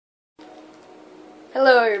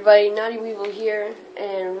Hello everybody, Naughty Weevil here,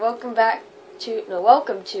 and welcome to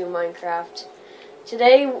Minecraft.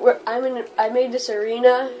 Today I made this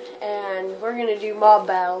arena, and we're gonna do mob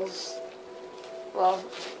battles. Well,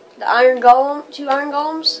 the two iron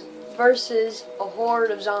golems versus a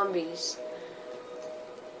horde of zombies.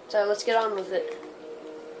 So let's get on with it.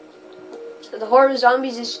 So the horde of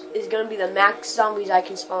zombies is gonna be the max zombies I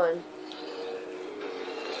can spawn.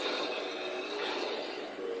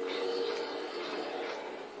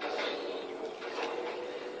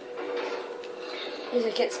 Because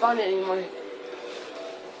I can't spawn it anymore.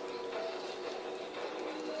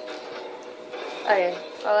 Okay,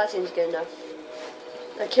 well that seems good enough.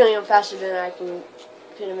 They're killing them faster than I can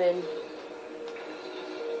fit them in.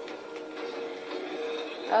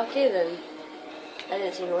 Okay then. That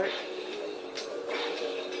didn't seem to work.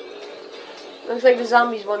 Looks like the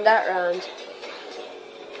zombies won that round.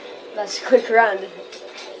 That's a quick round.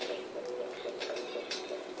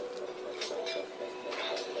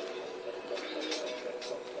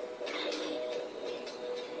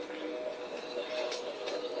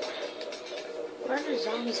 Where are the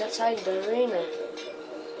zombies outside the arena?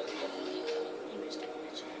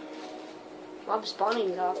 Mob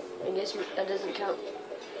spawning's off. I guess that doesn't count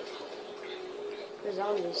for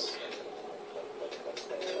zombies.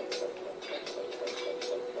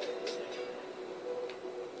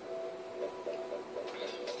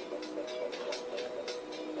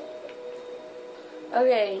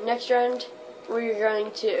 Okay, next round we're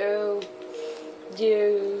going to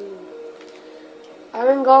do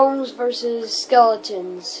iron golems versus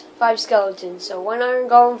skeletons. 5 skeletons. So 1 iron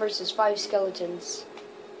golem versus 5 skeletons.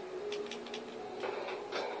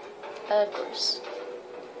 Of course.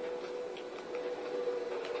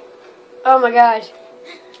 Oh my god.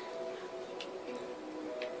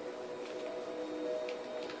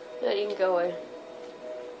 No, you can go away.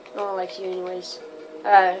 No one likes you anyways.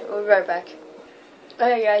 Alright, we'll be right back.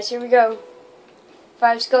 Okay guys, here we go.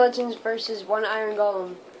 5 skeletons versus 1 iron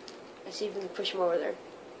golem. Let's see if we can push him over there.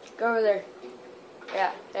 Go over there.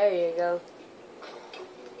 Yeah, there you go.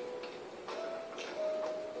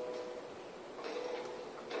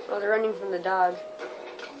 Oh, they're running from the dog.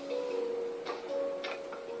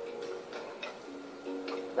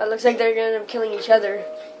 That looks like they're gonna end up killing each other.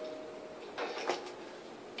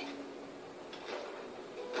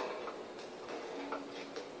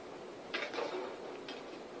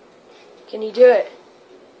 Can you do it?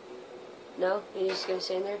 No? You're just gonna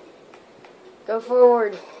stand there? Go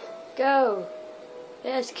forward. Go.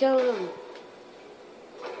 Yes, kill him.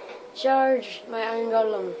 Charge my iron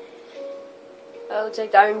golem. Oh, looks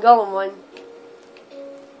like the iron golem won.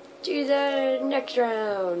 To the next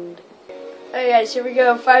round. Alright guys, here we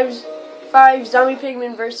go. Five zombie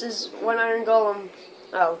pigmen versus 1 iron golem.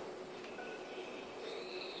 Oh.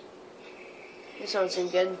 This don't seem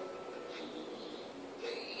good.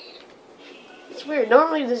 It's weird.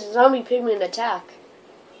 Normally this zombie pigmen attack.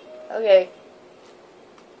 Okay.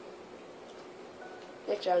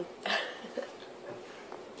 Next round.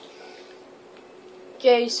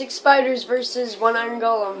 Okay, 6 spiders versus 1 iron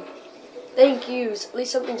golem. Thank you. At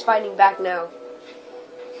least something's fighting back now.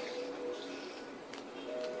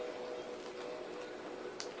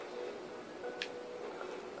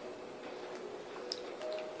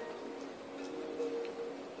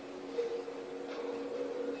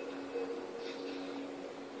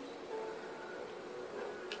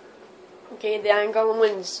 Okay, the iron golem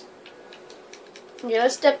wins. Okay,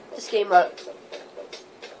 let's step this game up.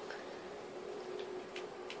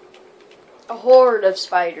 A horde of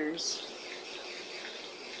spiders.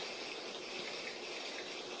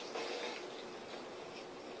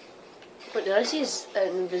 What did I see?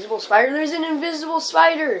 An invisible spider? There's an invisible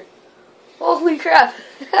spider! Holy crap!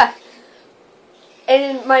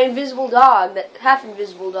 And my invisible dog, that half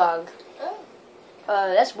invisible dog. Oh.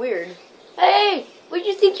 That's weird. Hey! Where'd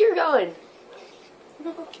you think you're going?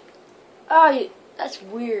 Oh, that's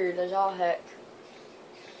weird as all heck.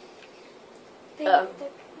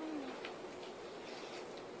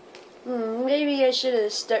 Maybe I should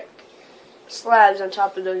have stuck slabs on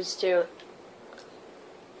top of those two.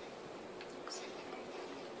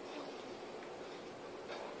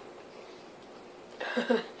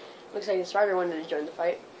 Looks like the spider wanted to join the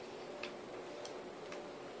fight.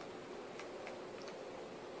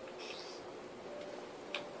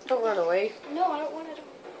 Don't run away. No, I don't want to.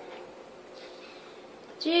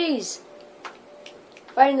 Jeez.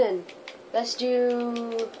 Fine then. Let's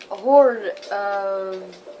do a horde of...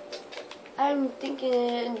 I'm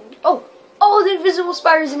thinking... Oh! Oh, the invisible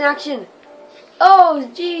spider's in action!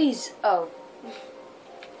 Oh, jeez! Oh.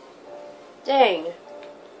 Dang. I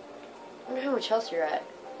wonder how much health you're at.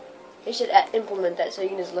 They should implement that so you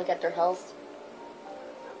can just look at their health.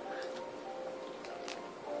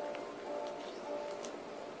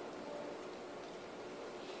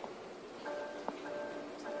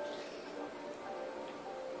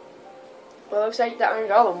 Well, it looks like the Iron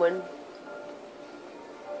Golem won.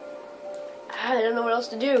 I don't know what else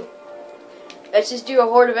to do. Let's just do a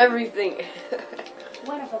horde of everything.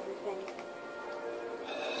 One of everything.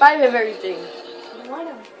 5 of everything. One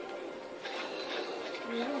of everything.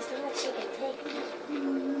 So much you can take.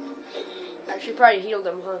 I should probably heal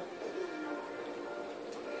them, huh?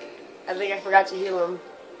 I think I forgot to heal them.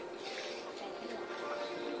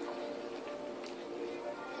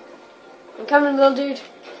 I'm coming, little dude.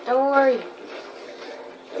 Don't worry.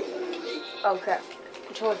 Oh crap.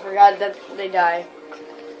 I totally forgot that they die.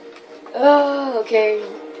 Oh, okay.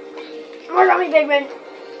 More zombie pigmen!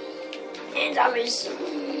 And zombies.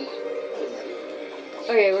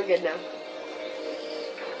 Okay, we're good now.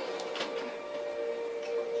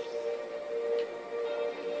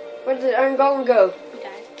 Where did the Iron Golem go? He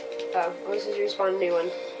died. Oh, let's just respawn a new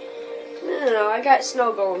one. No, I got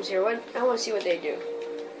snow golems here. What? I want to see what they do.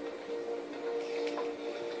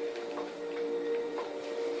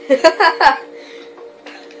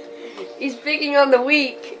 He's picking on the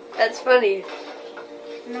weak. That's funny.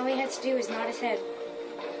 And all he has to do is nod his head.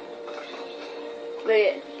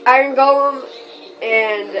 The Iron Golem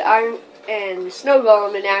and Snow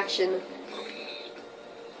Golem in action.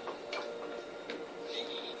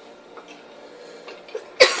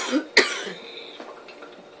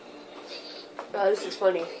 Oh, this is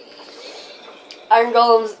funny. Snow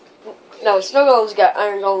Golem's got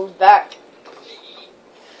Iron Golem's back.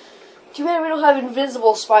 Too bad we don't have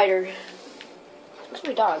Invisible Spider. Where's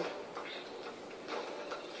my dog?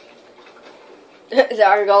 The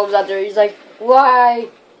Iron Golem's out there. He's like, why?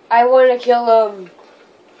 I want to kill him.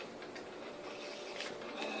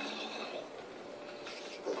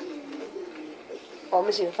 Oh, I'm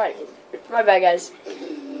missing a fight. My bad, guys.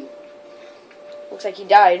 Looks like he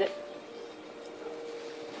died.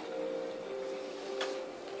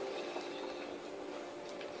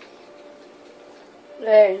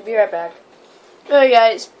 Hey, be right back. Alright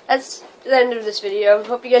guys, that's the end of this video.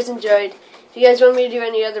 Hope you guys enjoyed. If you guys want me to do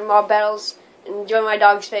any other mob battles, enjoy my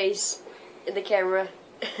dog's face in the camera.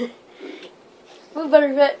 Move,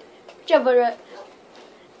 Butterfet. Jump, Butterfet.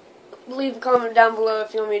 Leave a comment down below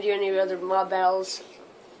if you want me to do any other mob battles.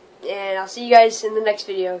 And I'll see you guys in the next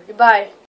video. Goodbye.